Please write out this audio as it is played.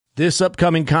This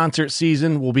upcoming concert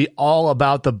season will be all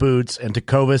about the boots, and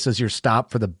Tecovas is your stop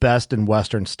for the best in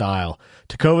Western style.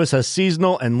 Tecovas has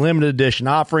seasonal and limited edition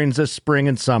offerings this spring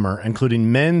and summer,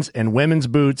 including men's and women's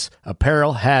boots,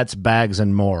 apparel, hats, bags,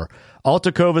 and more. All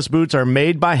Tecovas boots are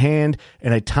made by hand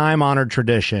in a time-honored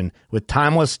tradition with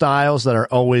timeless styles that are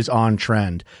always on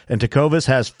trend. And Tecovas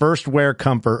has first wear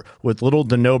comfort with little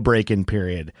to no break-in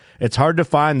period. It's hard to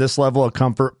find this level of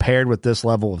comfort paired with this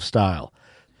level of style.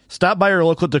 Stop by your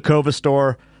local Tecovas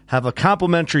store, have a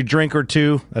complimentary drink or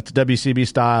two, that's WCB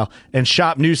style, and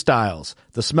shop new styles.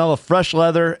 The smell of fresh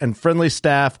leather and friendly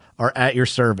staff are at your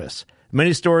service.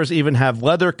 Many stores even have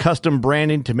leather custom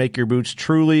branding to make your boots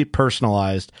truly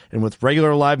personalized. And with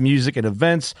regular live music and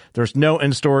events, there's no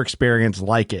in-store experience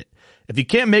like it. If you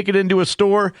can't make it into a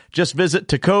store, just visit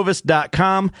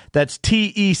tecovas.com. That's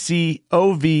TECOVAS.com.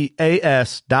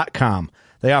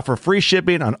 They offer free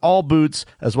shipping on all boots,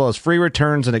 as well as free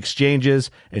returns and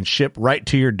exchanges, and ship right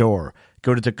to your door.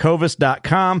 Go to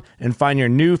tecovas.com and find your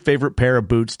new favorite pair of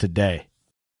boots today.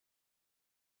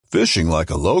 Fishing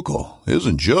like a local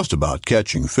isn't just about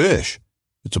catching fish.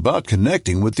 It's about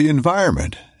connecting with the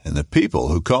environment and the people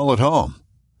who call it home.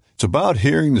 It's about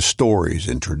hearing the stories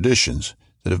and traditions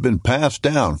that have been passed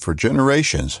down for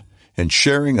generations and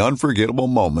sharing unforgettable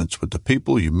moments with the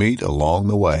people you meet along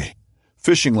the way.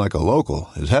 Fishing like a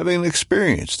local is having an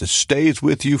experience that stays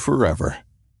with you forever.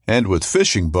 And with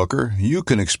Fishing Booker, you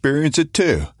can experience it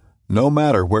too, no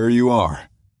matter where you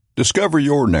are. Discover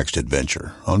your next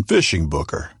adventure on Fishing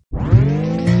Booker.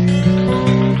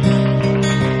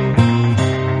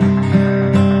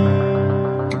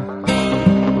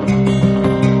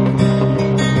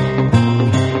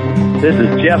 This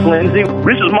is Jeff Lindsay.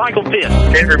 This is Michael Fitt.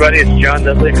 Hey, everybody, it's John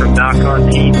Dudley from Knock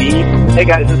on TV. Hey,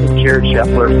 guys, this is Jared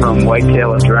Scheffler from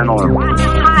Whitetail Adrenaline.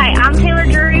 Hi, I'm Taylor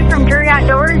Drury from Drury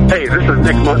Outdoors. Hey, this is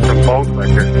Nick Munt from Bone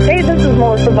Collector. Hey, this is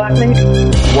Melissa Bachman.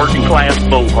 Working Class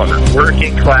Bow Hunter.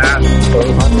 Working Class Bow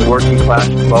Hunter. Working Class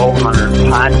Bow Hunter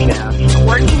Podcast.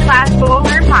 Working Class Bow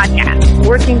Hunter Podcast.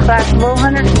 Working Class Bow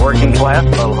Hunter. Working Class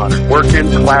Bow Hunter. Working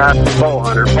Class Bow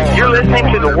Hunter. You're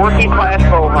listening to the Working Class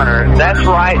Bow Hunter. That's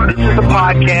right. This is the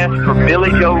podcast for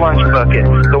Billy Joe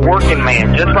Lunchbucket, the working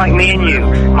man, just like me and you.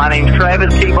 My name's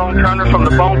Travis T-Bone Turner from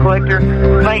the Bone Collector.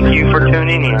 Thank you for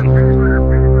tuning in.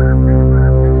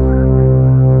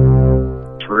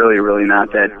 It's really, really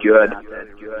not that good.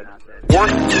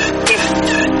 Working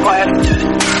Class.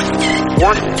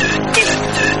 Working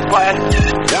Class.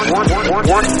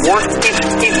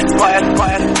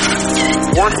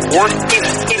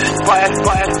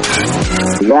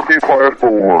 Working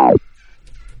Class.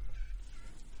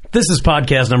 This is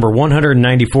podcast number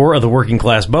 194 of the Working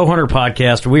Class Bowhunter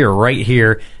Podcast. We are right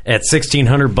here at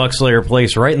 1600 Buckslayer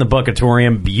Place, right in the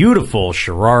Buckatorium. Beautiful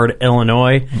Sherrard,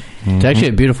 Illinois. It's actually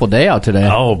a beautiful day out today.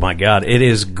 Oh, my God. It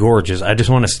is gorgeous. I just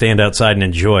want to stand outside and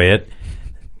enjoy it.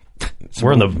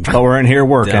 We're in here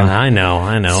working. I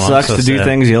know. Sucks to do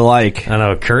things you like. I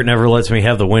know. Kurt never lets me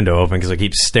have the window open because I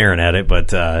keep staring at it,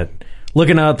 but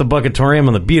looking out at the Buckatorium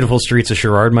on the beautiful streets of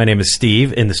Sherrard, my name is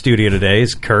Steve. In the studio today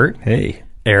is Kurt. Hey.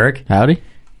 Eric. Howdy.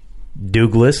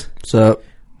 Douglas. Sup.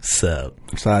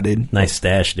 Excited. Nice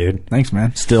stash, dude. Thanks,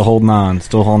 man. Still holding on.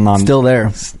 Still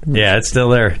there. Yeah, it's still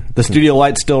there. The studio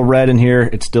light's still red in here.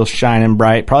 It's still shining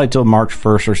bright. Probably till March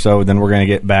 1st or so. Then we're going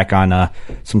to get back on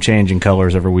some changing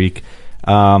colors every week.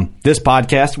 This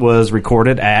podcast was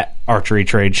recorded at Archery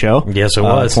Trade Show. Yes, it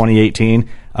was. 2018.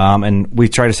 And we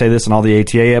try to say this in all the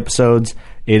ATA episodes.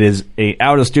 It is a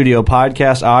out-of-studio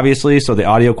podcast, obviously, so the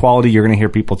audio quality, you're going to hear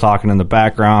people talking in the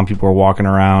background, people are walking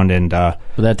around, and But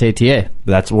that's ATA.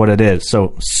 That's what it is.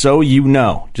 So you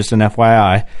know, just an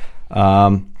FYI.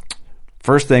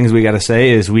 First things we got to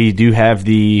say is we do have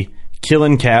the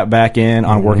Killing Cat back in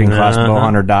on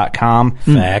workingclassbowhunter.com.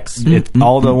 Facts.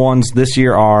 All the ones this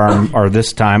year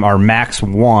are Max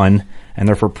 1, and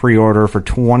they're for pre-order for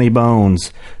 20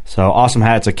 bones. So awesome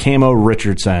hat. It's a Camo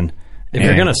Richardson. If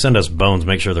you're going to send us bones,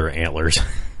 make sure they're antlers.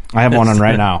 I have one on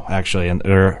right now, actually, and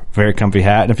they're a very comfy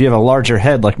hat. And if you have a larger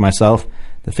head like myself,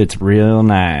 that fits real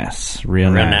nice.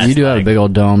 Real nice. You do have a big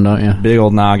old dome, don't you? Big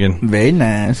old noggin. Very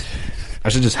nice. I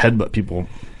should just headbutt people.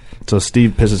 So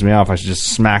Steve pisses me off. I should just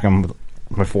smack him with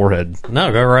my forehead.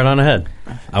 No, go right on ahead.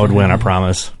 I would win, I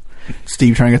promise.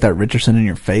 Steve trying to get that Richardson in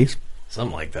your face?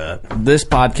 Something like that. This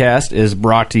podcast is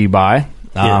brought to you by,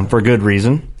 for good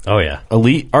reason, Oh, yeah.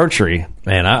 Elite Archery.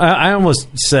 Man, I almost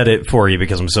said it for you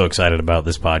because I'm so excited about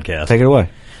this podcast. Take it away.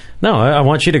 No, I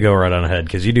want you to go right on ahead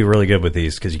because you do really good with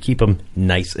these because you keep them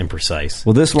nice and precise.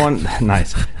 Well, this one,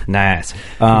 nice.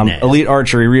 Elite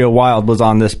Archery, Reo Wilde was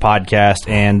on this podcast,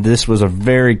 and this was a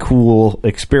very cool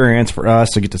experience for us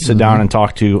to get to sit down and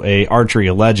talk to a archery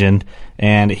legend,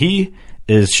 and he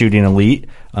is shooting elite.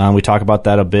 We talk about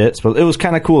that a bit, but it was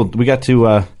kind of cool. We got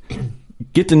to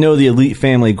get to know the elite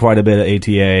family quite a bit at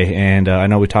ATA, and I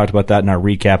know we talked about that in our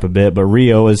recap a bit, but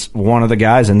Reo is one of the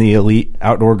guys in the elite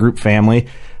outdoor group family.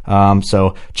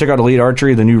 So check out Elite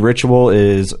Archery. The new Ritual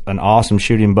is an awesome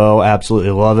shooting bow.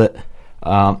 Absolutely love it.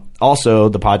 Also,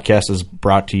 the podcast is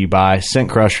brought to you by Scent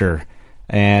Crusher.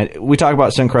 And we talk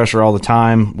about Scent Crusher all the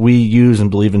time. We use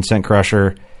and believe in Scent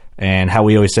Crusher, and how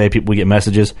we always say we get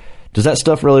messages. Does that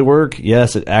stuff really work?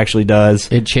 Yes, it actually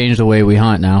does. It changed the way we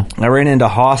hunt now. I ran into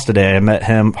Haas today. I met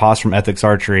him, Haas from Ethics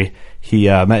Archery. He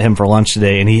met him for lunch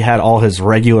today, and he had all his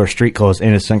regular street clothes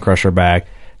in his Scent Crusher bag.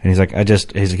 And he's like,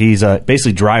 he's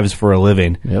basically drives for a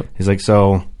living. Yep. He's like,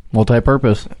 so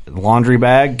multi-purpose laundry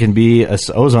bag can be a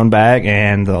ozone bag,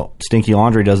 and the stinky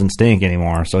laundry doesn't stink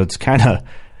anymore. So it's kind of,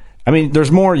 I mean, there's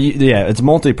more. Yeah, it's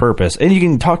multi-purpose, and you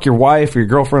can talk your wife or your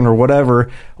girlfriend or whatever,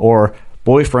 or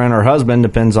boyfriend or husband,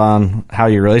 depends on how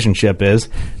your relationship is.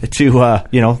 To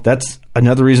that's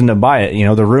another reason to buy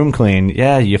it. The room clean.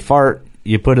 Yeah, you fart.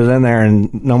 You put it in there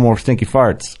and no more stinky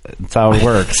farts. That's how it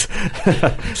works.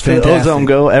 The ozone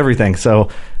go, everything. So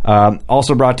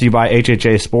also brought to you by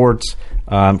HHA Sports.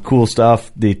 Cool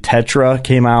stuff. The Tetra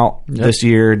came out this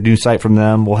year. New site from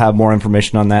them. We'll have more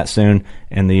information on that soon.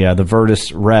 And the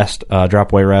Virtus Rest,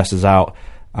 drop away rest is out.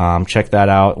 Check that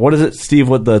out. What is it, Steve,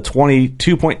 with the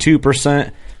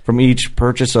 22.2% from each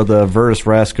purchase of the Virtus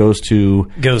Rest goes to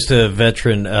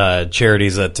veteran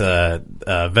charities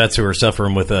that vets who are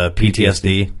suffering with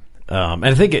PTSD. And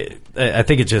I think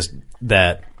it's just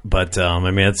that, but I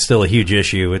mean, it's still a huge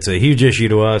issue. It's a huge issue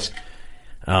to us.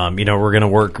 We're going to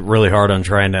work really hard on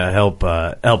trying to help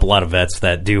a lot of vets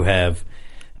that do have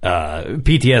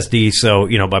PTSD. So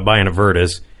by buying a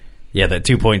Virtus, that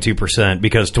 2.2%,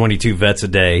 because 22 vets a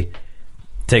day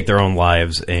take their own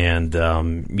lives, and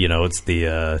it's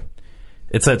that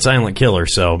silent killer.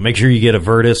 So make sure you get a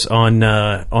Virtus on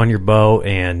your bow,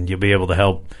 and you'll be able to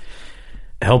help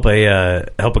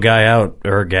a guy out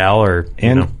or a gal, or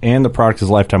and the product is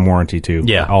lifetime warranty too.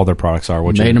 Yeah, all their products are,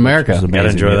 which made in America. Gotta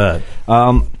enjoy that.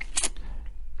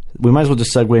 We might as well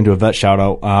just segue into a vet shout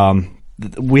out.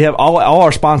 We have all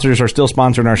our sponsors are still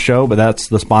sponsoring our show, but that's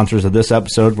the sponsors of this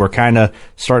episode. We're kind of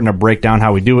starting to break down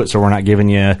how we do it, so we're not giving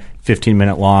you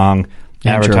 15-minute long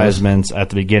advertisements at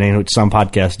the beginning, which some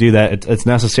podcasts do that. It's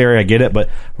necessary, I get it,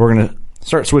 but we're going to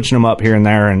start switching them up here and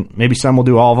there, and maybe some will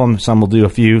do all of them, some will do a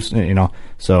few,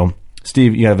 So,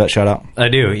 Steve, you got a vet shout out? I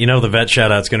do. The vet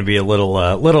shout out's going to be a little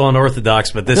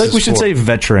unorthodox, but this I feel like we should say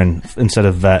veteran instead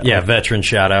of vet. Yeah, veteran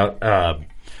shout out.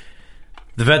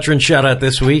 The veteran shout out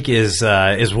this week is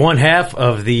one half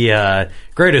of the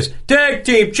greatest tag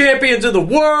team champions of the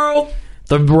world,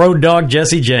 the Road Dogg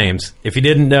Jesse James. If you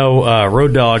didn't know,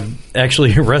 Road Dogg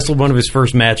actually wrestled one of his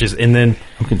first matches and then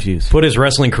I'm confused. Put his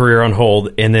wrestling career on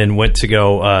hold and then went to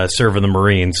go serve in the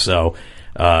Marines. So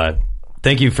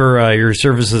thank you for your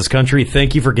service to this country.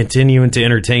 Thank you for continuing to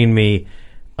entertain me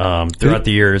throughout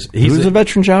the years. Who's a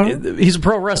veteran shout out? He's a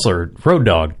pro wrestler, Road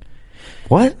Dogg.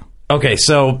 What? Okay,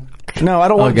 so... No, I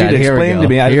don't want you to explain to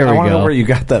me. I want to know where you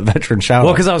got that veteran shout out.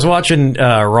 Well, because I was watching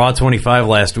Raw 25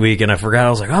 last week, and I forgot. I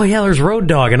was like, oh, yeah, there's Road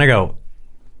Dogg. And I go,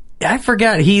 I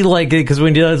forgot because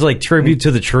when he does tribute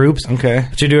to the troops, which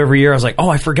I do every year, I was like, oh,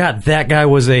 I forgot that guy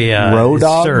was a Road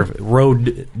Dogg?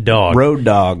 Road Dogg. Road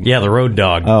Dogg. Yeah, the Road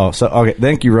Dogg. Oh, so okay.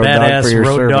 Thank you, Road Dogg, for your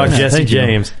Road service. Dogg Jesse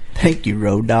James. Thank you,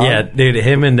 Road Dogg. Yeah, dude,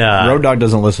 him and... Road Dogg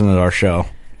doesn't listen to our show.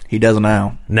 He does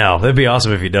now. No, that'd be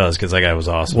awesome if he does, because that guy was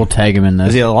awesome. We'll tag him in this.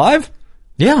 Is he alive?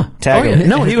 Yeah. Tag him.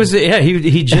 No, he was. Yeah,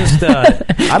 he just. I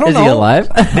don't know. Is he alive?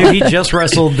 Dude, he just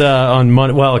wrestled on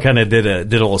Monday. Well, kind of did a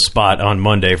little spot on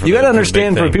Monday. You got to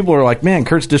understand, for people who are like, man,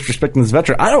 Kurt's disrespecting this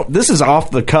veteran. This is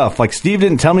off the cuff. Like, Steve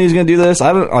didn't tell me he's going to do this.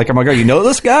 I'm like, oh, you know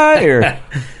this guy? Or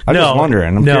I'm just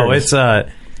wondering. I'm curious.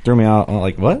 It's threw me out. I'm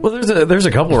like, what? Well, there's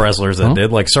a couple of wrestlers that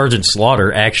did. Like Sergeant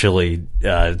Slaughter actually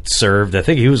served. I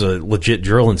think he was a legit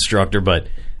drill instructor. But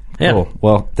yeah. Cool.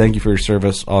 Well, thank you for your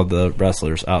service, all the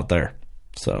wrestlers out there.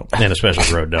 So, and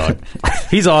especially Road Dogg,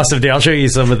 he's awesome, dude. I'll show you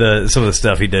some of the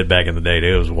stuff he did back in the day,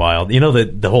 dude. It was wild.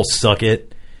 The whole suck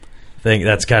it thing.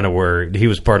 That's kind of where he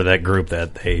was part of that group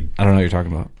that they. I don't know what you're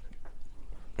talking about.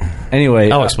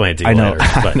 Anyway, I'll explain it to you later.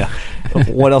 I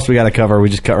know. What else we got to cover? We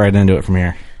just cut right into it from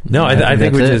here. No, I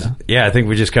think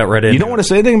we just cut right in. You don't want to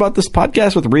say anything about this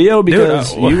podcast with Reo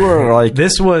because you were like,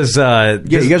 this was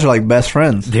you guys are like best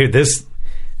friends, dude. This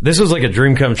was like a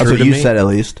dream come true. That's what to you me. said, at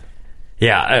least.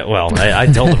 Yeah, I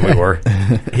told him we were.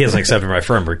 He hasn't accepted my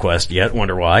friend request yet.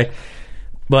 Wonder why.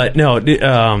 But no,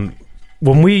 when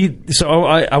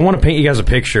I want to paint you guys a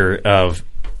picture of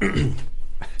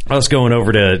us going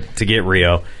over to get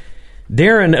Reo.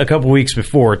 Darren, a couple weeks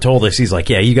before, told us, he's like,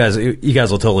 yeah, you guys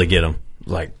will totally get him.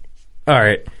 Like, all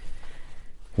right.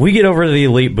 We get over to the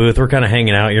Elite booth. We're kind of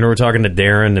hanging out. We're talking to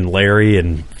Darren and Larry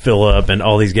and Phillip and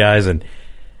all these guys. And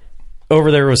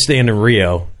over there was standing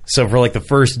Reo. So for like the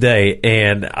first day,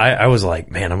 and I was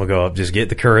like, man, I'm going to go up, just get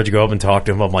the courage, go up and talk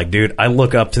to him. I'm like, dude, I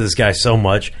look up to this guy so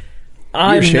much.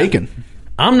 You're shaking.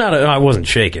 I wasn't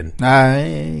shaking.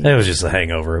 It was just a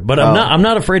hangover. But I'm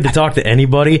not afraid to talk to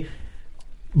anybody.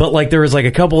 But like there was like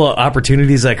a couple of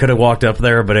opportunities I could have walked up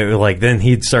there, but it was like then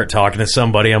he'd start talking to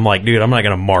somebody. I'm like, dude, I'm not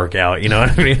gonna mark out. You know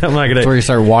what I mean? I'm not gonna. That's where you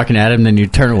start walking at him, then you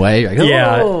turn away. Like,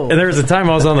 yeah. And there was a time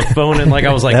I was on the phone and like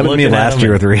I was like, that happened to me last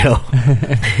year with Reo.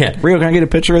 Yeah. Rio, can I get a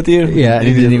picture with you? Yeah,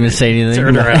 he didn't even say anything.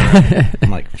 Turned around. I'm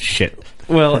like, shit.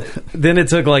 Well, then it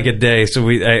took like a day, so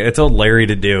I told Larry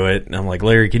to do it, and I'm like,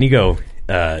 Larry, can you go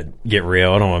get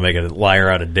Reo? I don't want to make a liar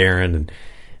out of Darren. And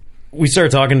we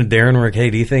started talking to Darren. We're like, hey,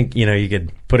 do you think you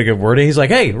could put a good word in? He's like,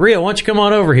 hey, Reo, why don't you come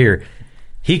on over here?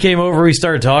 He came over. We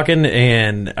started talking,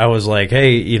 and I was like,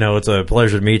 hey, it's a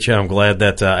pleasure to meet you. I'm glad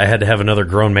that I had to have another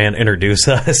grown man introduce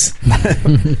us.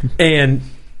 And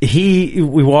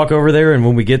we walk over there, and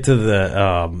when we get to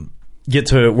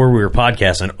where we were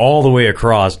podcasting, all the way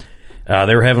across,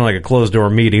 they were having like a closed door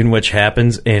meeting, which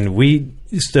happens, and we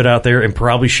stood out there and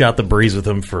probably shot the breeze with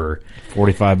him for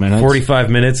 45 minutes. 45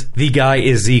 minutes. The guy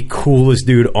is the coolest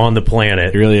dude on the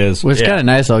planet. He really is. Well, it's kind of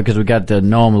nice though because we got to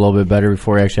know him a little bit better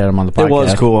before we actually had him on the podcast. It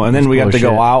was cool, and then we got to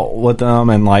go out with them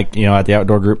and at the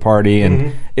outdoor group party,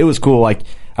 and it was cool. Like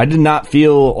I did not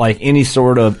feel like any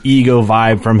sort of ego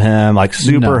vibe from him. Like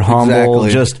super humble,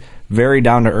 just very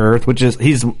down to earth.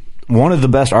 He's one of the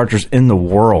best archers in the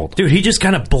world. Dude, he just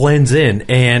kind of blends in,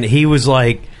 and he was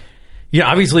like,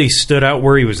 obviously he stood out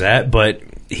where he was at, but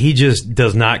he just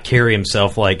does not carry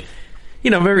himself like,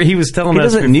 remember he was telling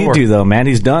us before. He doesn't need to, though, man.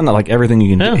 He's done like everything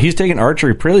you can do. He's taken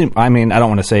archery pretty, I don't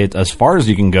want to say it's as far as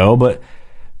you can go, but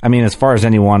as far as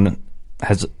anyone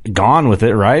has gone with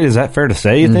it, right? Is that fair to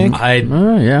say, you think?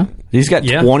 Yeah. He's got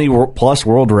 20 plus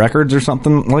world records or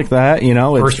something like that,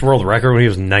 First world record when he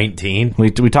was 19.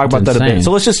 We talk about that a bit.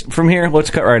 So let's just, from here, let's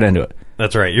cut right into it.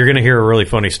 That's right. You're going to hear a really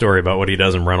funny story about what he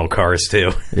does in rental cars,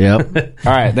 too. Yep.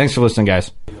 All right. Thanks for listening,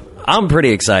 guys. I'm pretty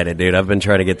excited, dude. I've been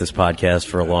trying to get this podcast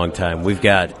for a long time. We've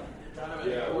got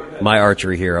my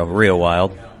archery hero, Reo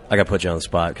Wilde. I got to put you on the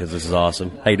spot because this is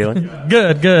awesome. How you doing?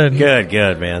 Good,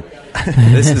 man.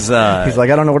 This is... He's like,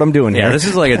 I don't know what I'm doing here. Yeah, this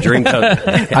is like a dream come...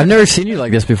 I've never seen you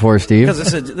like this before, Steve.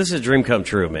 Because this is a dream come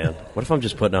true, man. What if I'm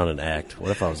just putting on an act?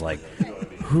 What if I was like,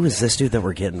 who is this dude that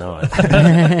we're getting on?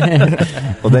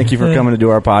 Well, thank you for coming to do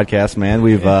our podcast, man.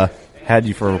 We've had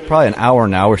you for probably an hour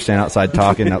now. We're standing outside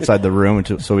talking outside the room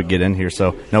so we get in here.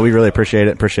 So, no, we really appreciate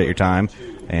it. Appreciate your time.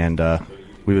 And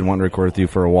we've been wanting to record with you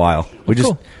for a while.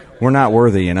 We're not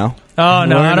worthy, Oh, no, I don't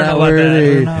know about that.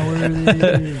 We're not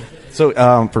worthy.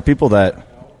 So, for people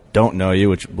that don't know you,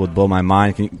 which would blow my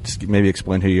mind, can you just maybe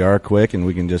explain who you are quick, and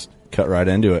we can just cut right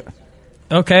into it?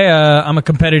 Okay, I'm a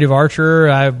competitive archer.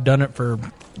 I've done it for a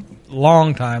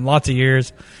long time, lots of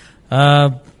years.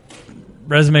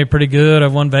 Resume pretty good.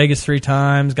 I've won Vegas 3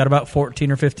 times. Got about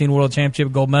 14 or 15 world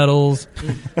championship gold medals.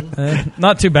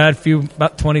 Not too bad.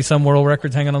 About 20 some world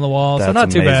records hanging on the wall. That's so not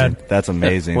amazing. Too bad. That's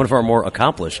amazing. One of our more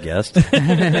accomplished guests. That's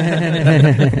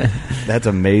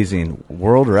amazing.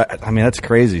 That's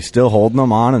crazy. Still holding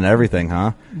them on and everything,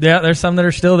 huh? Yeah, there's some that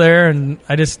are still there, and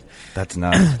that's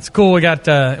nuts. It's cool. We got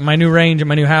in my new range, in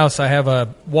my new house, I have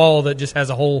a wall that just has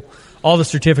all the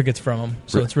certificates from them.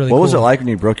 So it's really cool. What was it like when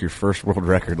you broke your first world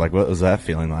record? Like, what was that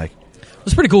feeling like? It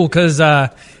was pretty cool because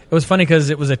it was funny because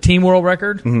it was a team world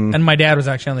record, and my dad was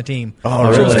actually on the team. Oh,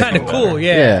 really? So it was kind of cool.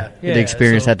 Yeah. To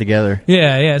experience that together.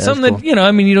 Yeah. Something cool. that,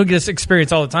 you don't get to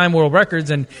experience all the time, world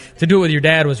records, and to do it with your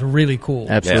dad was really cool.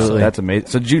 Absolutely. Yeah, that's amazing.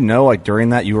 So did you know, like, during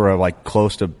that you were, like,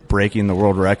 close to breaking the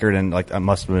world record, and, like, that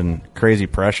must have been crazy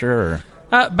pressure, or...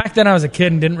 Back then I was a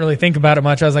kid and didn't really think about it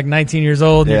much. I was like 19 years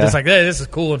old, and you're just like, hey, this is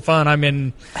cool and fun. I'm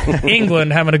in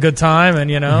England having a good time, and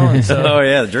so. Oh,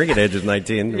 yeah, the drinking age was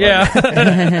 19. Yeah.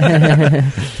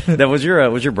 Now, was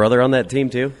your brother on that team,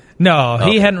 too? No,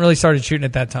 he hadn't really started shooting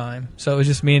at that time. So it was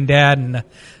just me and Dad and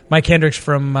Mike Hendricks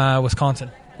from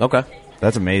Wisconsin. Okay.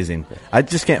 That's amazing. I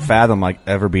just can't fathom, like,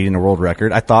 ever beating a world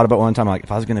record. I thought about one time, like,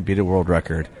 if I was going to beat a world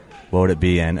record, what would it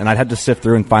be in? And I'd have to sift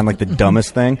through and find, like, the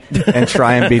dumbest thing and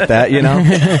try and beat that,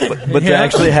 But to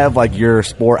actually have, like, your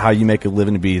sport, how you make a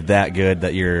living, to be that good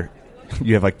that you're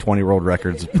you have like 20 world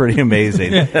records. It's pretty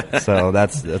amazing. So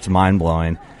that's mind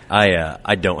blowing.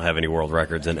 I don't have any world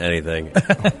records in anything.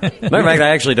 Matter of fact, I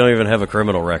actually don't even have a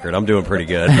criminal record. I'm doing pretty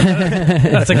good.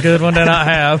 That's a good one to not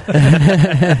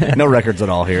have. No records at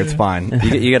all here. It's fine.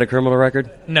 You got a criminal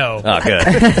record? No. Oh, good.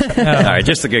 All right,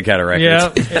 just the good kind of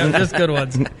records. Yeah, just good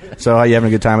ones. So, are you having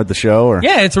a good time at the show? Or?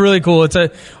 Yeah, it's really cool. It's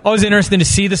always interesting to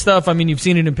see the stuff. I mean, you've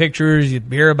seen it in pictures. You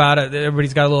hear about it.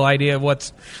 Everybody's got a little idea of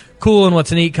what's cool and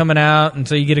what's neat coming out, and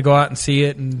so you get to go out and see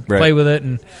it and play with it.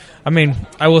 And I mean,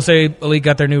 I will say Elite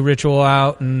got their new ritual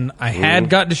out, and I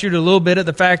had gotten to shoot a little bit at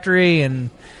the factory,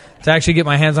 and to actually get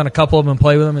my hands on a couple of them and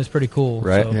play with them is pretty cool.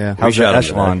 Right? So. Yeah. How's that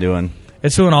Echelon doing?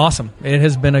 It's doing awesome. It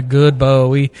has been a good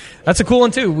bow. That's a cool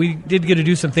one too. We did get to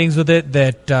do some things with it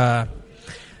that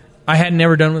I had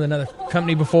never done with another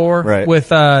company before. Right. With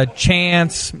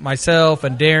Chance, myself,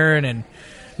 and Darren, and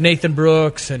Nathan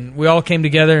Brooks, and we all came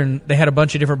together, and they had a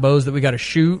bunch of different bows that we got to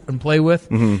shoot and play with.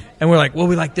 Mm-hmm. And we're like, well,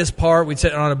 we like this part. We'd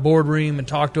sit on a boardroom and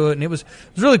talk to it, and it was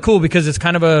really cool because it's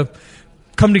kind of a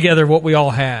come together what we all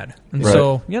had. And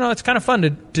so, it's kind of fun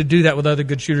to do that with other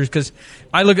good shooters, because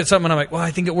I look at something and I'm like, well,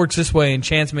 I think it works this way, and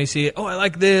Chance may see it, oh, I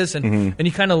like this, and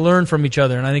you kind of learn from each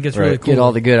other, and I think it's really cool. Get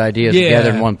all the good ideas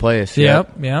together in one place.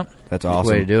 Yep. That's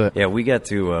awesome. Way to do it. Yeah, we got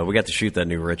to shoot that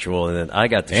new ritual, and then I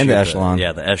got to shoot the Echelon.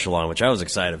 the Echelon, which I was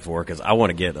excited for because I want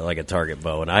to get like a target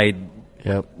bow, and I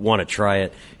want to try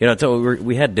it.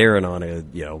 We had Darren on a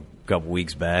couple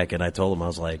weeks back, and I told him, I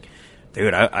was like,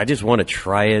 dude, I just want to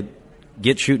try it,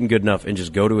 get shooting good enough, and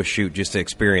just go to a shoot just to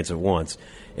experience it once.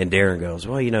 And Darren goes,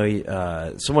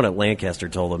 well, someone at Lancaster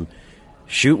told him,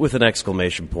 shoot with an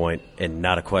exclamation point and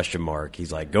not a question mark.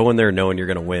 He's like, go in there knowing you're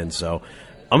going to win. So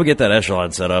I'm going to get that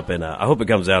Echelon set up, and I hope it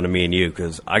comes down to me and you,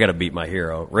 because I got to beat my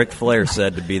hero. Ric Flair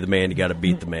said to be the man, you got to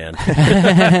beat the man.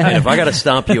 And if I got to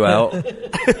stomp you out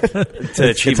to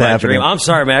achieve my dream, I'm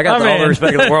sorry, man. I got all the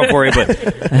respect in the world for you, but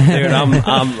dude,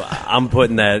 I'm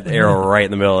putting that arrow right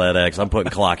in the middle of that X. I'm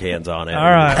putting clock hands on it. All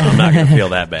right. I'm not going to feel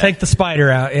that bad. Take the spider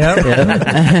out,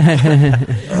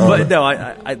 But no,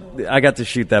 I got to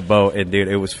shoot that bow, and dude,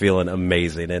 it was feeling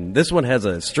amazing. And this one has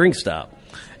a string stop.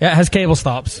 Yeah, it has cable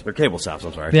stops. They're cable stops,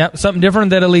 I'm sorry. Yeah, something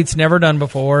different that Elite's never done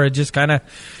before. It just kind of,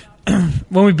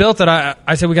 when we built it,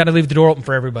 I said we got to leave the door open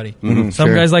for everybody. Mm-hmm,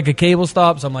 Some guys like a cable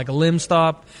stop, some like a limb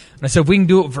stop. And I said if we can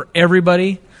do it for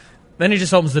everybody, then it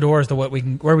just opens the door as to where we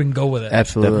can go with it.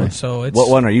 Absolutely. So it's, what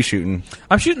one are you shooting?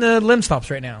 I'm shooting the limb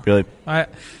stops right now. Really? I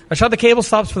shot the cable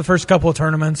stops for the first couple of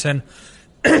tournaments, and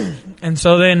and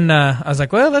so then I was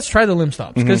like, well, let's try the limb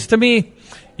stops, because to me,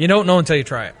 you don't know until you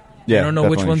try it. Yeah, you don't know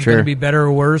which one's going to be better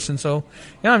or worse, and so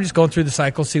I'm just going through the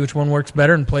cycle, see which one works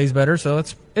better and plays better. So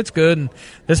it's good. And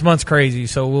this month's crazy,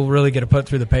 so we'll really get to put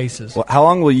through the paces. Well, how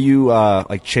long will you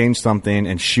change something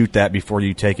and shoot that before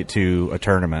you take it to a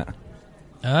tournament?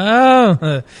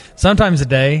 Oh, sometimes a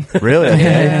day. Really?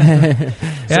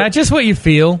 Yeah, just what you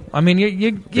feel. I mean,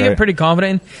 you get pretty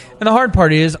confident. And the hard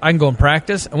part is I can go and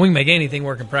practice, and we can make anything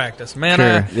work in practice. Man,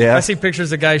 I see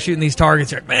pictures of guys shooting these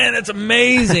targets. Like, man, that's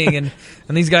amazing.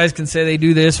 and these guys can say they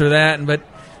do this or that, but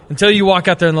until you walk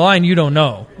out there in the line, you don't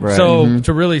know. Right. So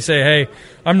to really say, hey,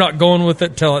 I'm not going with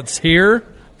it till it's here,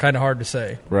 kind of hard to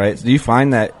say. Right. So do you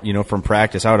find that, from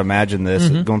practice, I would imagine this,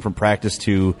 going from practice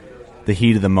to the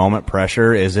heat of the moment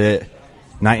pressure, is it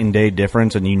night and day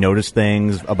difference, and you notice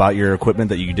things about your equipment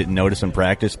that you didn't notice in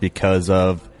practice because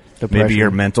of maybe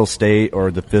your mental state or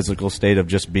the physical state of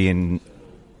just being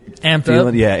amped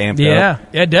up? Yeah, amped up.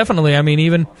 Yeah, definitely. I mean,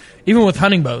 even with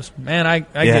hunting bows, man,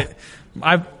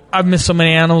 I've missed so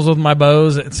many animals with my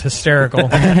bows. It's hysterical.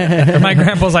 My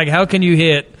grandpa's like, how can you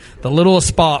hit the littlest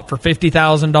spot for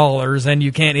 $50,000 and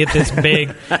you can't hit this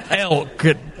big elk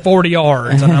at 40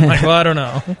 yards? And I'm like, well, I don't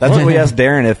know. That's what we asked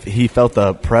Darren, if he felt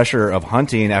the pressure of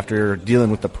hunting after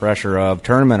dealing with the pressure of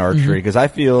tournament archery. Because I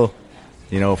feel,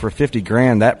 for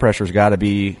 $50,000, that pressure's got to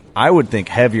be, I would think,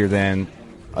 heavier than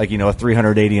a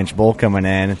 380-inch bull coming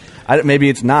in. Maybe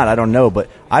it's not. I don't know. But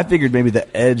I figured maybe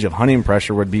the edge of hunting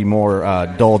pressure would be more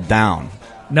dulled down.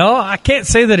 No, I can't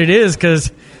say that it is,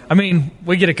 because,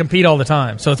 we get to compete all the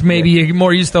time. So it's maybe you're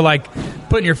more used to,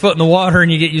 putting your foot in the water,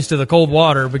 and you get used to the cold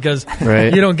water, because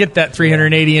you don't get that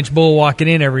 380-inch bull walking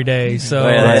in every day. So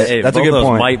that's a good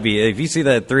point. Might be. If you see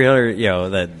that 300,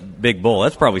 that big bull,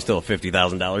 that's probably still a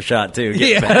 $50,000 shot, too.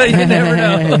 Yeah, you never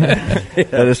know.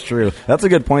 That is true. That's a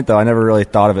good point, though. I never really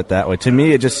thought of it that way. To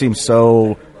me, it just seems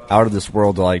so out of this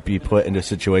world to be put into a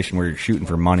situation where you're shooting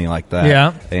for money like that.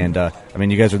 Yeah. And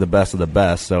you guys are the best of the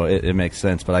best, so it makes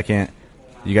sense. But I can't.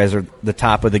 You guys are the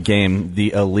top of the game,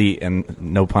 the elite, and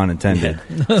no pun intended.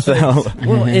 So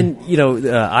well, and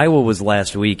Iowa was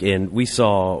last week, and we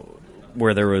saw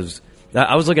where there was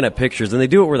I was looking at pictures, and they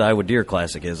do it where the Iowa Deer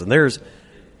Classic is, and there's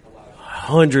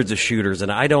hundreds of shooters,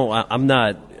 and I'm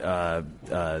not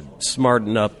smart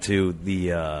enough to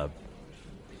the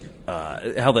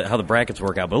how the brackets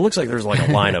work out, but it looks like there's like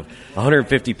a line of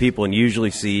 150 people, and you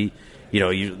usually see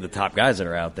the top guys that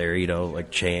are out there,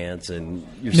 like Chance and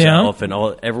yourself and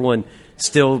everyone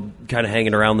still kind of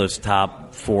hanging around those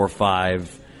top 4 or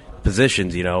 5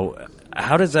 positions.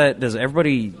 How does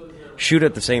everybody shoot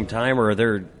at the same time, or are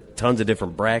there tons of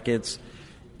different brackets?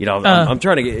 I'm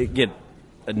trying to get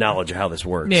a knowledge of how this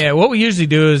works. Yeah, what we usually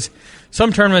do is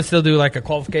some tournaments they'll do like a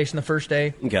qualification the first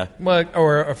day, okay,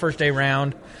 or a first day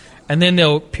round, and then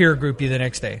they'll peer group you the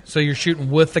next day. So you're shooting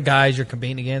with the guys you're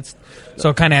competing against. So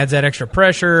it kind of adds that extra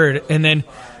pressure. And then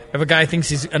if a guy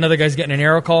thinks another guy's getting an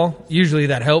arrow call, usually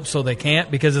that helps so they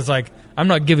can't, because it's like, I'm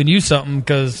not giving you something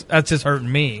because that's just hurting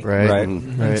me. Right.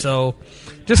 And so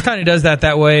just kind of does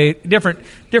that way. Different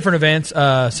events.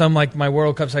 Some like my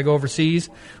World Cups, I go overseas.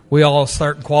 We all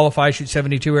start and qualify, shoot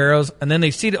 72 arrows, and then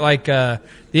they seed it like the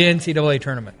NCAA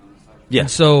tournament. Yeah.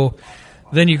 And so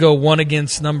then you go one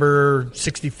against number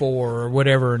 64 or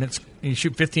whatever, and you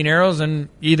shoot 15 arrows, and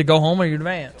you either go home or you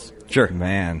advance. Sure.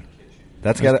 Man.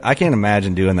 I can't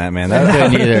imagine doing that, man. I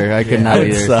couldn't either. I could not That would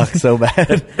either. suck so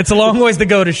bad. It's a long ways to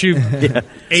go to shoot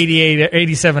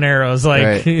 87 arrows.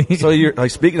 Like, So you're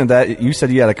like, speaking of that, you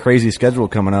said you had a crazy schedule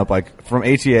coming up. Like from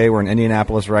ATA, we're in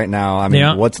Indianapolis right now. I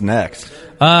mean, what's next?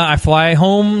 I fly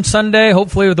home Sunday,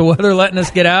 hopefully with the weather letting us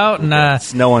get out. And It's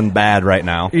snowing bad right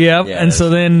now. Yep. Yeah, and so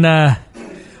then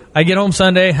I get home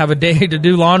Sunday, have a day to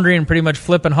do laundry, and pretty much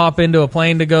flip and hop into a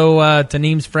plane to go to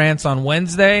Nimes, France on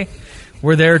Wednesday.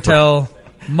 We're there till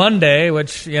Monday,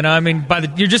 which, you're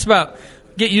just about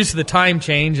get used to the time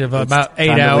change of about 8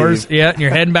 hours. Yeah, and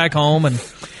you're heading back home and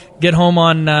get home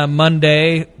on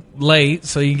Monday late,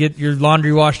 so you get your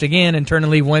laundry washed again and turn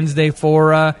and leave Wednesday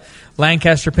for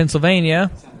Lancaster, Pennsylvania.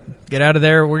 Get out of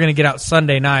there. We're going to get out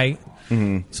Sunday night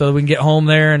so that we can get home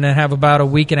there and then have about a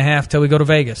week and a half till we go to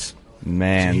Vegas.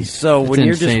 Man. So when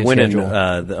you're just insane winning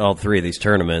schedule. all 3 of these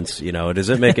tournaments, does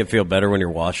it make it feel better when you're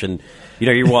washing?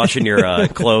 You're washing your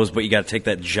clothes, but you got to take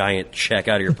that giant check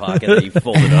out of your pocket that you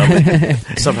folded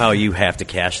up. Somehow you have to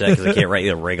cash that because I can't write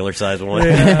you a regular size one.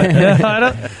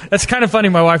 That's kind of funny.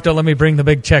 My wife don't let me bring the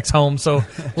big checks home, so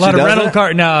a lot of rental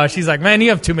car. No, she's like, man, you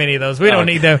have too many of those. We don't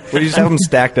need them. Would you just have them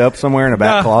stacked up somewhere in a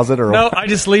back closet? Or No, I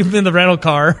just leave them in the rental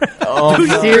car. Oh,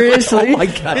 seriously? Oh my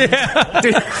god!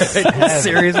 Dude,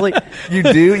 seriously? You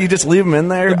do? You just leave them in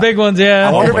there? The big ones, yeah.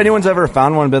 I wonder if anyone's ever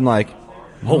found one and been like,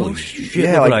 Holy shit!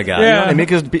 yeah, Look what like, I got. you know Yeah. what I mean?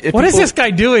 'Cause if What is people- this guy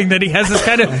doing that he has this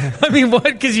kind of? I mean, what?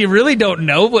 Because you really don't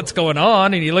know what's going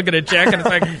on, and you look at a check, and it's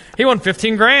like he won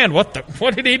 $15,000.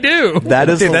 What did he do? That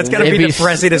is Dude, that's got to be Maybe-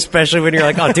 depressing, especially when you're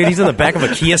like, oh, dude, he's in the back of a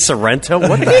Kia Sorento.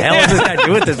 What the hell is this guy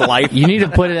doing with his life? You need to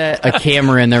put a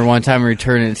camera in there one time and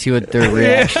return it and see what their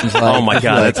reaction's like. Oh my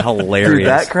god, that's hilarious. Dude,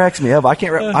 that cracks me up. I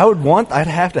can't. I'd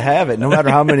have to have it, no matter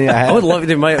how many I have. I would love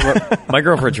it. My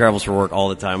girlfriend travels for work all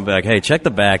the time. I'd be like, hey, check the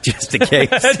back just in case.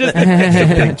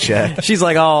 Big check. She's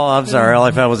like, oh, I'm sorry. All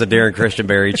I found was a Darren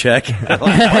Christianberry check. I'm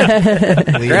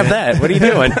like, grab that. What are you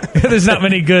doing? There's not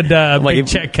many good big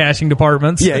check cashing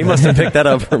departments. Yeah, he must have picked that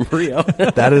up from Reo.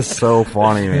 That is so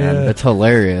funny, man. That's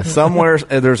hilarious. Somewhere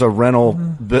there's a rental,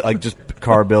 like just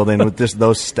car building with just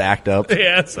those stacked up.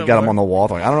 Yeah, You got them on the wall.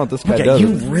 Like, I don't know what this guy Okay, does. you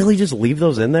really just leave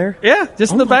those in there? Yeah,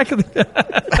 just in the back of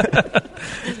the.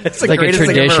 It's the like a greatest thing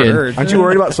I've ever tradition. heard. Aren't you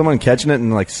worried about someone catching it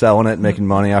and like selling it and making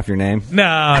money off your name?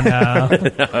 No.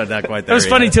 No, not quite there. It was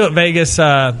funny yet. too at Vegas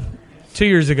 2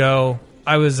 years ago.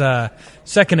 I was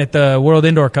second at the World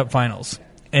Indoor Cup Finals,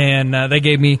 and they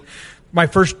gave me my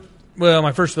first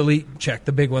elite check,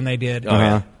 the big one they did. Oh,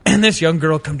 yeah. And this young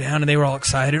girl come down, and they were all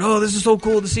excited. Oh, this is so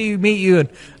cool to see you, meet you. And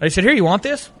I said, here, you want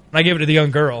this? And I gave it to the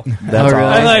young girl. That's Oh,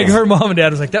 really? And like her mom and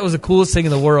dad was like, that was the coolest thing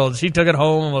in the world. She took it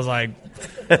home and was like,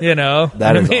 That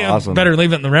is awesome. Better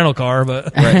leave it in the rental car,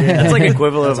 but That's like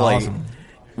equivalent of like awesome.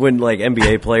 when like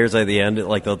NBA players at the end,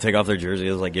 like they'll take off their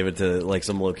jerseys, like give it to like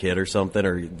some little kid or something,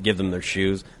 or give them their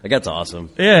shoes. Like that's awesome.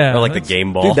 Yeah, or like the that's-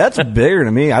 game ball. Dude, that's bigger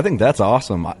to me. I think that's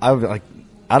awesome. I would like.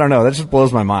 I don't know. That just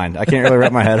blows my mind. I can't really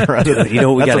wrap my head around it. You know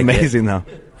what we That's gotta amazing, though.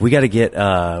 We got to get. We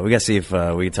got to see if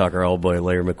we can talk our old boy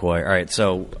Larry McCoy. All right,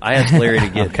 so I asked Larry to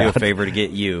do a favor to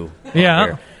get you. Yeah.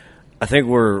 here. I think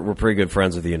we're pretty good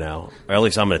friends with you now, or at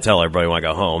least I'm going to tell everybody when I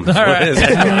go home. All right.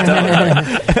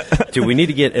 Dude, we need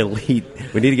to get elite.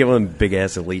 We need to get one of them big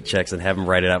ass elite checks and have them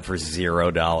write it out for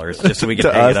 $0 just so we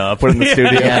can hang it up. Put it in the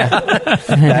studio.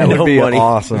 That would be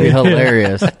awesome. That'd be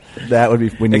hilarious. That would be.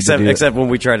 We need to do except when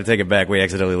we try to take it back, we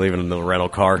accidentally leave it in the rental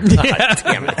car. God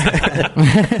damn it!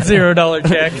 $0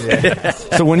 check.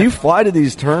 So when you fly to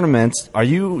these tournaments,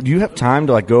 do you have time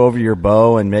to like go over your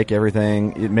bow and make sure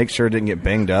it didn't get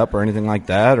banged up or anything like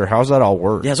that, or how's that all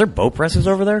work? Yeah, is there bow presses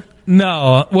over there?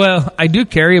 No. Well, I do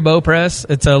carry a bow press.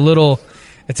 It's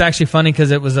actually funny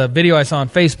because it was a video I saw on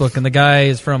Facebook, and the guy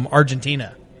is from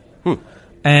Argentina.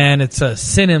 And it's a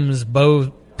Sinems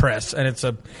bow press, and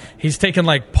he's taking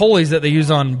like pulleys that they use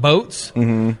on boats,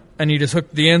 and you just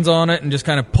hook the ends on it and just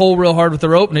kind of pull real hard with the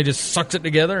rope, and it just sucks it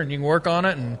together, and you can work on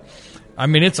it. And I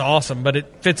mean, it's awesome, but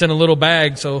it fits in a little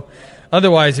bag. So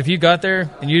otherwise, if you got there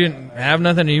and you didn't have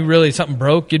nothing and something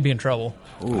broke, you'd be in trouble.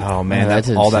 Ooh. Oh man, that's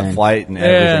all that insane. flight and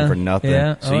everything for nothing.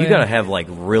 Yeah. So you got to have like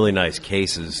really nice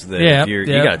cases. That you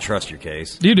got to trust your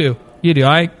case. You do.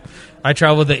 I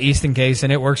travel with the Easton case,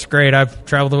 and it works great. I've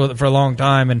traveled with it for a long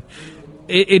time, and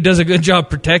it does a good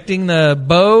job protecting the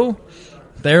bow.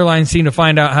 The airlines seem to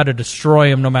find out how to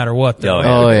destroy them no matter what. Though.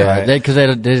 Oh yeah, because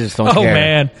they just don't care. Oh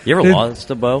man, you ever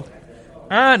lost a bow?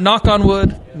 Knock on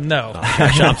wood, no. Oh,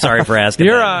 gosh, I'm sorry for asking.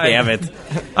 You're that. right. Damn it!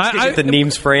 I get the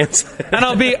Nemes France. And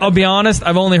I'll be honest.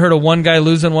 I've only heard of one guy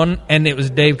losing one, and it was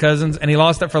Dave Cousins, and he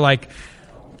lost it for like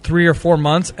 3 or 4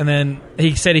 months, and then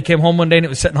he said he came home one day and it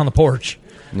was sitting on the porch.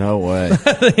 No way.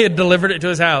 They had delivered it to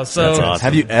his house. So that's awesome.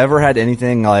 Have you ever had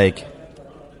anything like?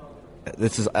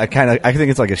 This is I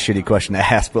think it's like a shitty question to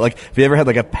ask, but like, have you ever had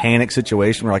like a panic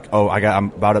situation where like, I'm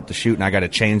about up to shoot and I got to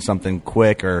change something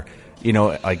quick, or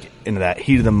like into that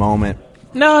heat of the moment?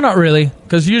 No, not really.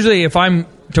 Because usually, if I'm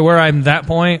to where I'm that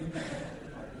point,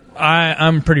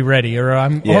 I'm pretty ready, or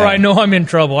I know I'm in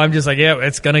trouble. I'm just like, yeah,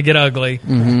 it's gonna get ugly.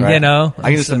 Right. I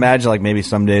can just imagine like maybe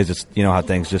some days it's how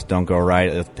things just don't go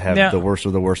right. Have the worst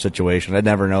of the worst situation. I'd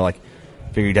never know. Like,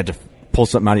 figure you'd have to pull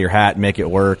something out of your hat and make it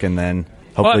work, and then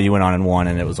hopefully you went on and won,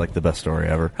 and it was like the best story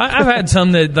ever. I've had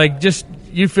some that like just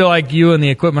you feel like you and the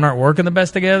equipment aren't working the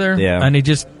best together. Yeah, and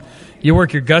you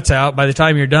work your guts out. By the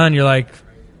time you're done, you're like,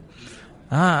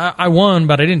 I won,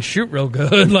 but I didn't shoot real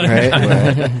good. Like,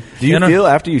 right. Do you feel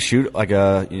after you shoot like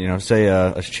say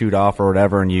a shoot off or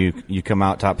whatever, and you come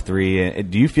out top 3?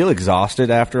 Do you feel exhausted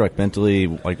after, like mentally,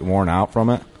 like worn out from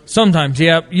it? Sometimes,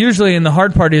 yeah. Usually, and the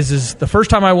hard part is the first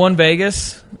time I won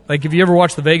Vegas. Like, if you ever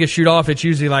watch the Vegas shoot off, it's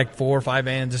usually like 4 or 5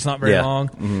 ends. It's not very long.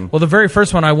 Mm-hmm. Well, the very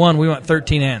first one I won, we went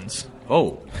 13 ends.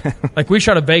 Oh, like we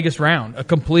shot a Vegas round, a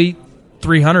complete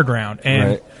 300 round,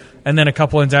 and then a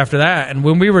couple ends after that. And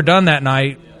when we were done that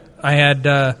night, I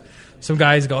had some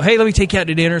guys go, "Hey, let me take you out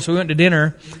to dinner." So we went to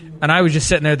dinner, and I was just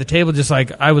sitting there at the table, just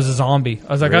like I was a zombie.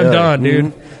 I was like, "I'm done,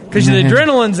 dude," because the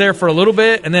adrenaline's there for a little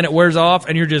bit, and then it wears off,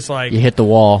 and you're just like, you hit the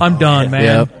wall. I'm done, man.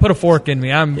 Yep. Put a fork in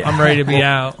me. I'm ready to be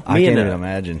out. I can't even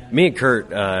imagine. Me and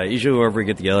Kurt, usually whenever we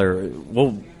get together,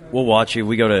 we'll watch you.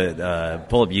 We go to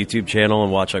pull up YouTube channel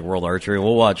and watch like World Archery, and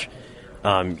we'll watch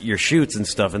your shoots and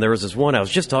stuff. And there was this one, I was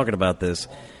just talking about this.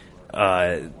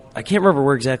 I can't remember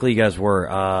where exactly you guys were.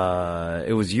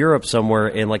 It was Europe somewhere,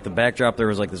 and like the backdrop there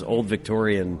was like this old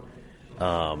Victorian it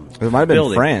might have been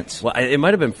building. France. Well, it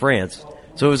might have been France.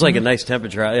 So it was like a nice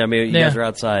temperature. I mean, you guys are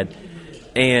outside,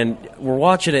 and we're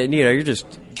watching it, and you're just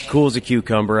cool as a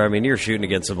cucumber. I mean, you're shooting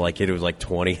against some like kid who was like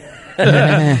 20.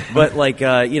 But like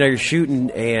you're shooting,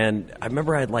 and I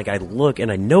remember I look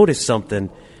and I noticed something.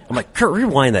 I'm like, Kurt,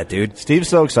 rewind that, dude. Steve's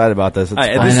so excited about this. This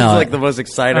is like the most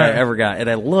excited I ever got. And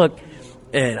I look,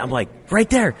 and I'm like, right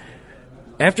there.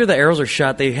 After the arrows are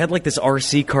shot, they had like this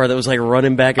RC car that was like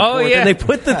running back and forth. And they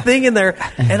put the thing in there.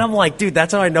 And I'm like, dude,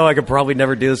 that's how I know I could probably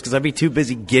never do this, because I'd be too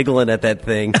busy giggling at that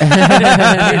thing.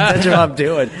 That's what I'm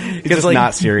doing. He's just like,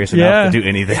 not serious enough to do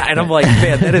anything. And I'm like,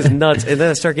 man, that is nuts. And then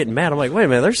I start getting mad. I'm like, wait a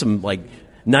minute, there's some like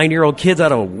 9-year-old kids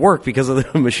out of work because of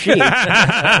the machine.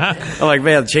 I'm like,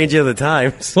 man, changing of the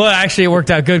times. Well, actually, it worked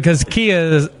out good because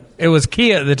it was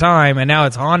Kia at the time, and now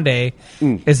it's Hyundai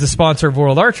is the sponsor of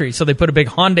World Archery. So they put a big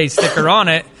Hyundai sticker on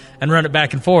it and run it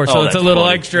back and forth. So it's a little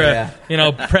extra,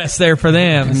 press there for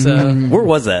them. So where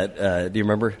was that? Do you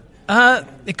remember?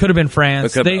 It could have been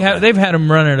France. They've had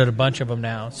them running at a bunch of them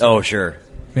now. So. Oh, sure.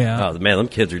 Yeah. Oh man, them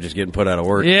kids are just getting put out of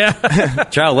work. Yeah.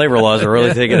 Child labor laws are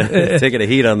really taking a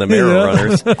heat on them arrow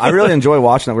runners. I really enjoy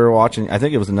watching it. We were watching, I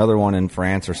think it was another one in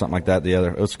France or something like that.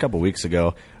 It was a couple weeks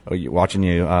ago. Watching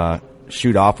you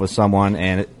shoot off with someone,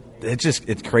 and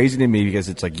it's crazy to me because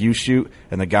it's like you shoot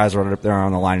and the guys right up there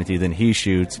on the line with you, then he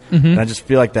shoots, and I just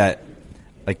feel like that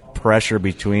like pressure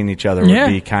between each other would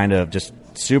be kind of just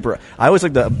super. I always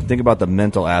like to think about the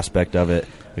mental aspect of it.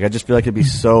 Like I just feel like it'd be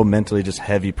so mentally just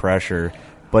heavy pressure.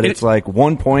 but it's like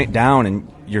 1 point down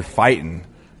and you're fighting.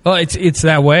 Well, it's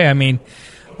that way. I mean,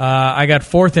 I got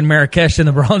fourth in Marrakesh in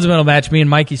the bronze medal match. Me and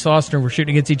Mikey Sostner were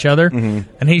shooting against each other,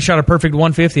 and he shot a perfect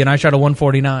 150, and I shot a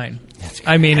 149.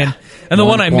 I mean, and the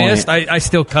one I missed, I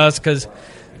still cuss because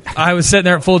I was sitting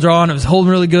there at full draw, and it was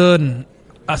holding really good, and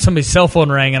somebody's cell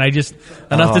phone rang, and I just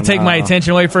enough to take my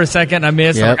attention away for a second. And I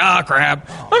missed. Yep. I'm like, crap!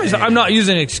 I'm not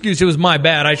using an excuse. It was my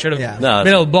bad. I should have been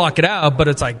able to block it out. But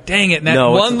it's like, dang it! And that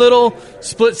one little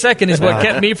split second is what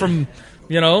kept me from,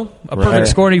 a perfect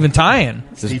score and even tying.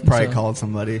 Steve probably called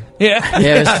somebody. Yeah,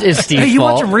 it's Steve's Hey, you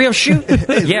fault. watching Reo shoot?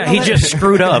 Yeah, he just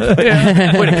screwed up.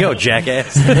 Way to go,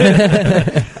 jackass.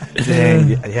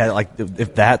 Dang, yeah, like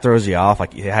if that throws you off,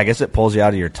 like I guess it pulls you out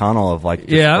of your tunnel of like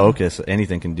just focus.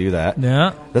 Anything can do that.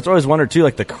 Yeah, that's what I always wondered too.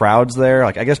 Like the crowds there,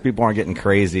 like I guess people aren't getting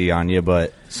crazy on you,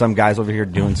 but some guys over here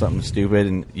doing something stupid,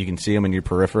 and you can see them in your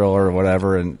peripheral or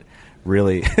whatever, and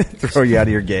really throw you out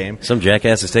of your game. Some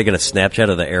jackass is taking a Snapchat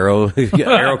of the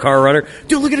arrow car runner.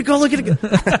 Dude, look at it go! Look at it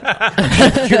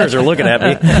go! Shooters are looking at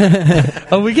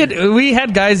me. We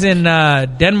had guys in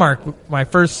Denmark. My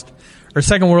first or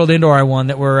second World Indoor I won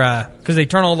that were because they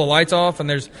turn all the lights off and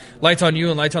there's lights on you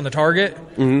and lights on the target,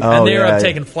 and they were up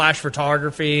taking flash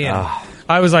photography. And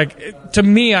I was like, to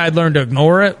me, I'd learned to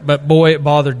ignore it, but boy, it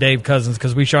bothered Dave Cousins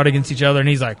because we shot against each other, and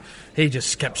he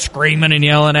just kept screaming and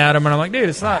yelling at him, and I'm like, dude,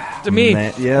 it's not to me. You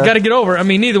got to get over it. I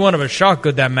mean, neither one of us shot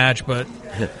good that match, but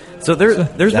so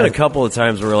there's been a couple of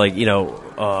times where like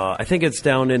I think it's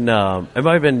down in it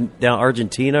might have been down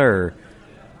Argentina or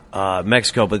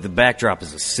Mexico, but the backdrop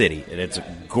is a city, and it's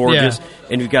gorgeous. Yeah.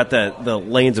 And you've got the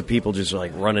lanes of people just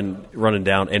like running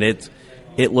down, and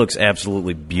it looks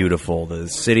absolutely beautiful. The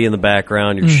city in the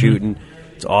background, you're shooting,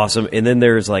 it's awesome. And then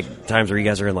there's like times where you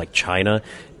guys are in like China,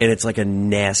 and it's like a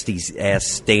nasty ass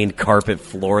stained carpet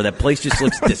floor. That place just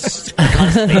looks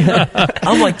disgusting.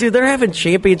 I'm like, dude, they're having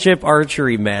championship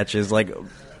archery matches like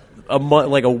a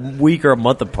week or a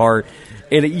month apart,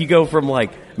 and you go from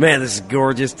like, man, this is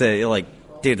gorgeous to like,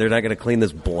 dude, they're not going to clean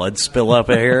this blood spill up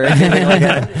in here.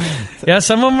 Yeah,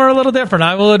 some of them are a little different,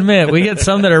 I will admit. We get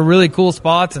some that are really cool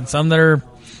spots and some that are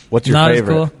What's your not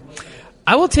favorite? as cool.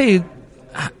 I will tell you,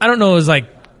 I don't know, it was like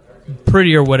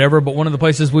pretty or whatever, but one of the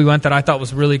places we went that I thought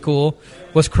was really cool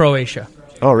was Croatia.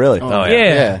 Oh, really? Oh,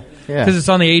 yeah. Because it's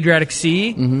on the Adriatic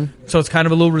Sea, so it's kind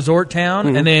of a little resort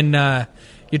town, and then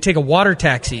you take a water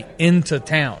taxi into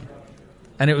town.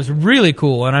 And it was really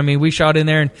cool. And, I mean, we shot in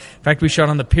there. And in fact, we shot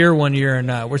on the pier one year,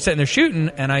 and we're sitting there shooting.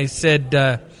 And I said,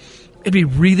 it'd be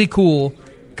really cool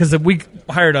because we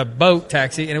hired a boat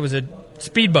taxi, and it was a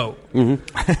speedboat.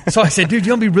 So I said, dude, you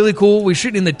know what would be really cool? We're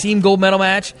shooting in the team gold medal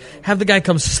match. Have the guy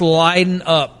come sliding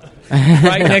up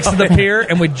right next to the pier,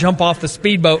 and we jump off the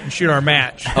speedboat and shoot our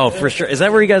match. Oh, for sure. Is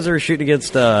that where you guys are shooting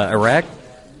against Iraq?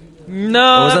 No.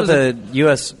 Or was that the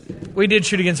U.S.? We did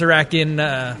shoot against Iraq in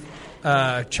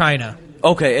China.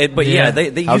 Okay, but you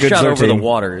shot over the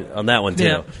water on that one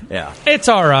too. Yeah. It's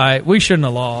all right. We shouldn't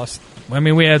have lost. I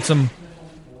mean, we had some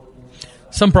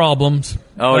problems.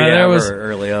 Oh yeah, there was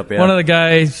early up. Yeah. One of the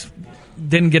guys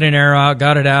didn't get an arrow out,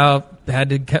 got it out, had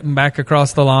to get him back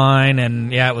across the line,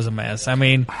 and it was a mess. I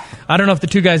mean, I don't know if the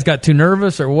two guys got too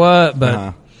nervous or what,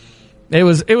 but. It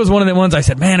was one of the ones I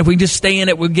said, man, if we just stay in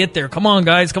it, we'll get there. Come on,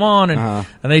 guys, come on. And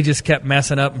they just kept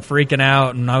messing up and freaking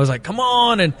out. And I was like, come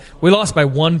on. And we lost by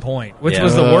 1 point, which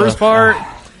was the worst part.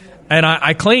 And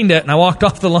I cleaned it, and I walked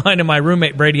off the line, and my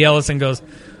roommate, Brady Ellison, goes,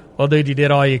 well, dude, you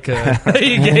did all you could.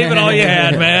 You gave it all you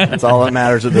had, man. That's all that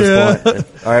matters at this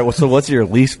point. All right, well, so what's your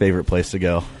least favorite place to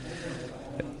go?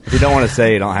 If you don't want to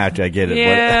say, you don't have to. I get it.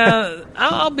 Yeah,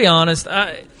 I'll be honest.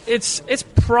 It's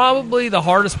probably the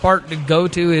hardest part to go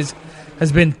to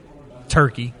has been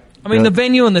Turkey. I mean, the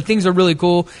venue and the things are really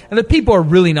cool, and the people are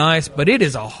really nice, but it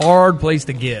is a hard place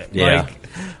to get. Yeah. Like,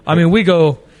 I mean, we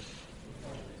go,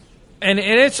 and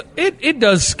it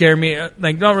does scare me.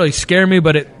 Like, not really scare me,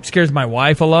 but it scares my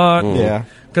wife a lot. Yeah.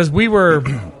 Because we were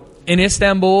in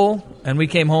Istanbul, and we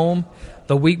came home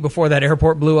the week before that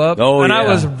airport blew up. Oh, and yeah. I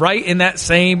was right in that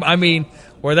same, I mean,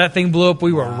 where that thing blew up,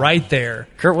 we were right there.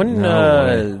 Kurt,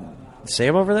 wasn't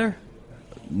Sam over there?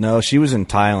 No, she was in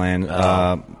Thailand.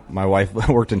 My wife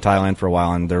worked in Thailand for a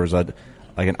while, and there was an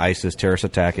ISIS terrorist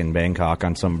attack in Bangkok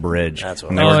on some bridge. That's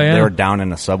what and they were down in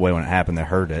the subway when it happened. They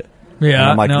heard it. Yeah,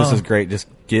 and I'm like, this is great. Just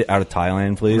get out of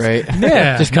Thailand, please. Right.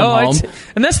 Yeah, just come home.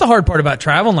 And that's the hard part about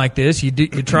traveling like this. You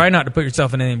try not to put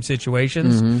yourself in any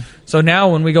situations. So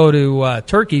now when we go to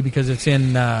Turkey, because it's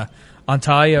on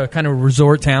Antalya, kind of a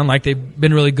resort town, like they've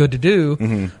been really good to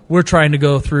do. We're trying to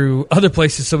go through other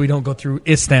places so we don't go through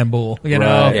Istanbul. You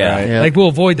know, like we'll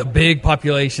avoid the big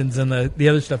populations and the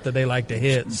other stuff that they like to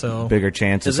hit. So bigger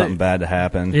chance of something bad to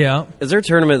happen. Yeah. Is there a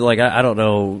tournament like I don't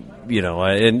know? You know,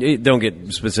 and don't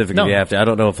get specific if you have to. I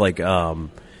don't know if like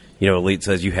Elite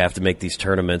says you have to make these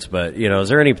tournaments, but is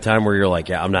there any time where you're like,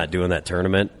 yeah, I'm not doing that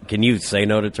tournament? Can you say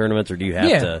no to tournaments, or do you have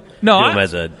to do them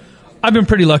as a? I've been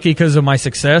pretty lucky because of my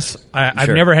success. I've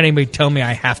never had anybody tell me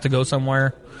I have to go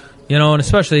somewhere, and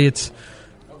especially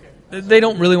they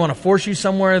don't really want to force you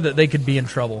somewhere that they could be in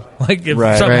trouble. Like if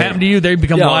something happened to you, they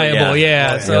become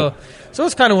liable. So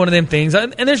it's kind of one of them things.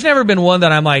 And there's never been one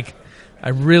that I'm like, I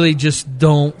really just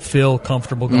don't feel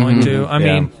comfortable going to. I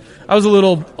mean, I was a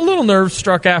little nerve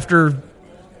struck after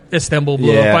Istanbul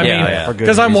blew up. I mean,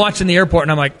 because I'm watching the airport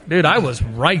and I'm like, dude, I was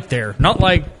right there, not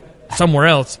like somewhere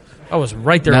else. I was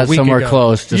right there. Not a week somewhere ago.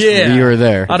 close. Just you were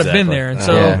there. I'd have been there, and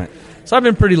so I've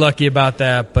been pretty lucky about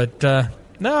that. But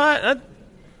no,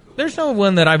 there's no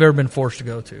one that I've ever been forced to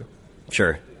go to.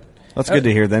 Sure, that's good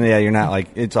to hear. Then you're not like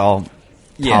it's all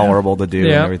tolerable to do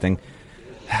and everything.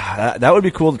 That would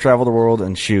be cool to travel the world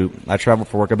and shoot. I traveled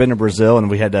for work. I've been to Brazil, and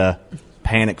we had to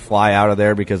panic fly out of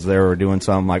there because they were doing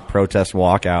some like protest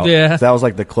walkout. Yeah, so that was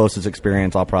like the closest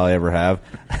experience I'll probably ever have,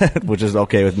 which is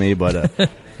okay with me. But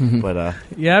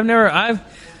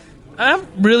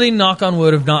I've really, knock on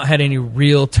wood, have not had any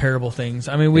real terrible things.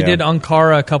 I mean, we did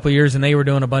Ankara a couple years, and they were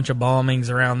doing a bunch of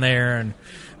bombings around there.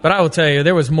 But I will tell you,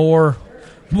 there was more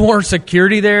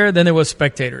security there than there was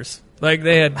spectators. Like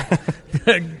they had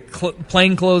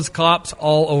plainclothes cops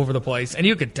all over the place, and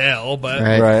you could tell. But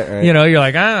you're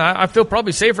like, I feel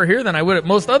probably safer here than I would at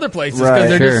most other places because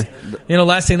they're just,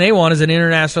 last thing they want is an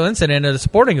international incident at a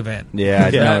sporting event.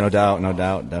 No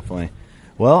doubt, definitely.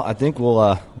 Well, I think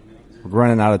we're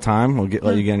running out of time.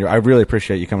 Let you get into. I really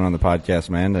appreciate you coming on the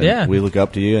podcast, man. We look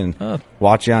up to you and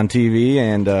watch you on TV,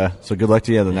 and so good luck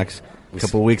to you the next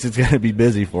couple of weeks. It's going to be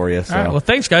busy for you. So. All right, well,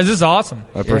 thanks, guys. This is awesome.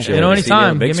 I appreciate it.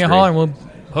 Anytime, give me a holler and we'll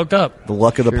hook up. The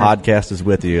luck of the podcast is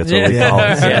with you. It's what we call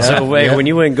it. So when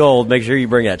you win gold, make sure you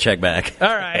bring that check back. All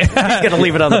right. He's going to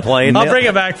leave it on the plane. I'll bring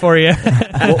it back for you.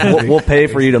 We'll pay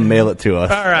for you to mail it to us.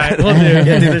 All right, we'll do.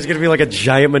 Yeah, dude, there's going to be like a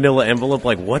giant manila envelope.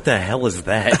 Like, what the hell is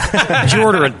that? Did you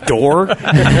order a door?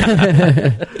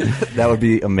 That would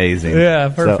be amazing. Yeah,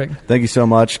 perfect. So, thank you so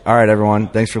much. All right, everyone.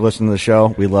 Thanks for listening to the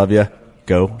show. We love you.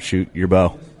 Go shoot your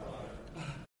bow.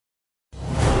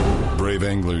 Brave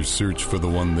anglers search for the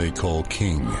one they call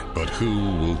king, but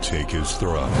who will take his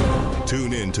throne?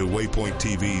 Tune in to Waypoint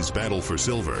TV's Battle for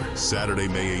Silver, Saturday,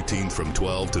 May 18th from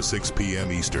 12 to 6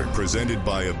 p.m. Eastern, presented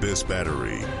by Abyss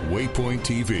Battery. Waypoint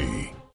TV.